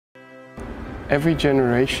Every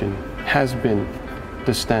generation has been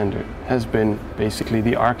the standard, has been basically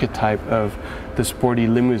the archetype of the sporty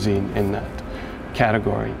limousine in that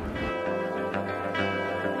category.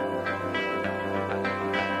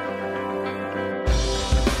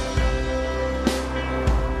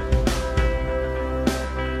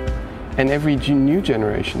 And every new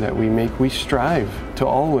generation that we make, we strive to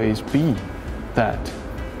always be that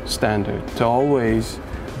standard, to always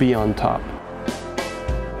be on top.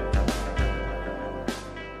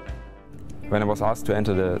 When I was asked to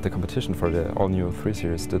enter the competition for the all-new 3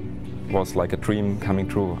 Series, that was like a dream coming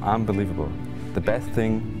true, unbelievable. The best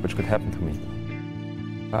thing which could happen to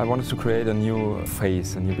me. I wanted to create a new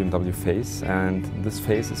face, a new BMW face, and this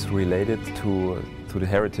face is related to the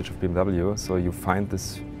heritage of BMW, so you find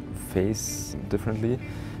this face differently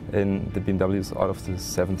in the BMWs out of the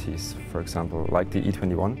 70s, for example, like the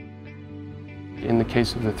E21. In the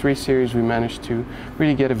case of the 3 Series, we managed to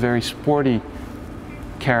really get a very sporty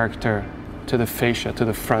character to the fascia, to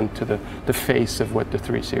the front, to the face of what the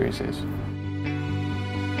 3 Series is.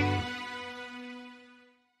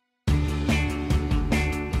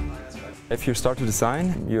 If you start to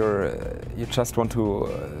design, you just want to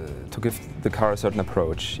give the car a certain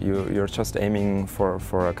approach. You're just aiming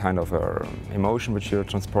for a kind of emotion which you're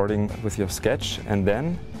transporting with your sketch, and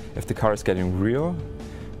then, if the car is getting real,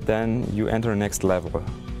 then you enter a next level.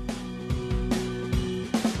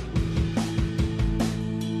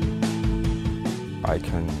 I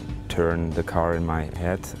can turn the car in my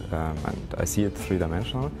head and I see it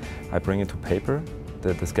three-dimensional. I bring it to paper.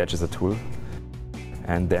 The sketch is a tool.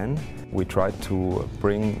 And then we try to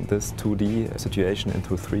bring this 2D situation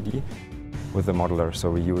into 3D with the modeler.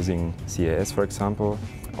 So we're using CAS, for example,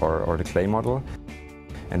 or the clay model.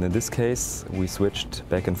 And in this case, we switched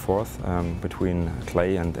back and forth between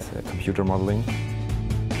clay and computer modeling.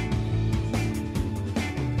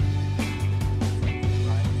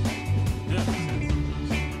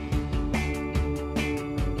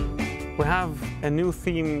 We have a new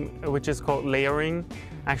theme which is called layering.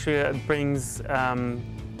 Actually, it brings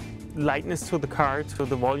lightness to the car, to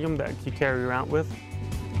the volume that you carry around with.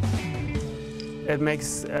 It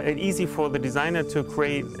makes it easy for the designer to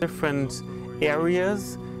create different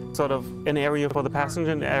areas, sort of an area for the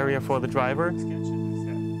passenger, an area for the driver.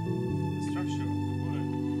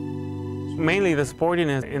 Mainly the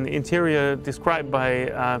sportiness in the interior described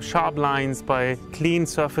by sharp lines, by clean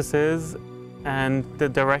surfaces, and the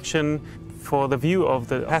direction for the view of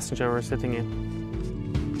the passenger we're sitting in.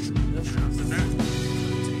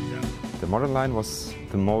 The model line was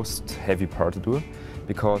the most heavy part to do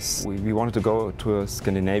because we wanted to go to a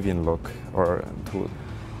Scandinavian look, or to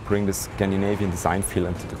bring the Scandinavian design feel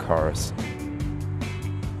into the cars.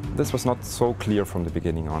 This was not so clear from the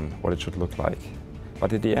beginning on what it should look like.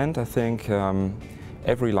 But at the end, I think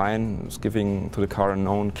every line was giving to the car an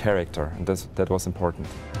own character, and that was important.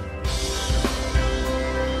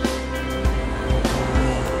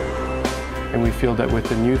 And we feel that with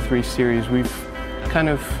the new 3 Series, we've kind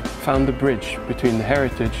of found the bridge between the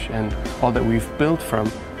heritage and all that we've built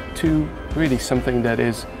from to really something that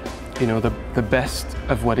is, you know, the best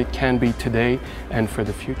of what it can be today and for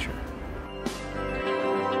the future.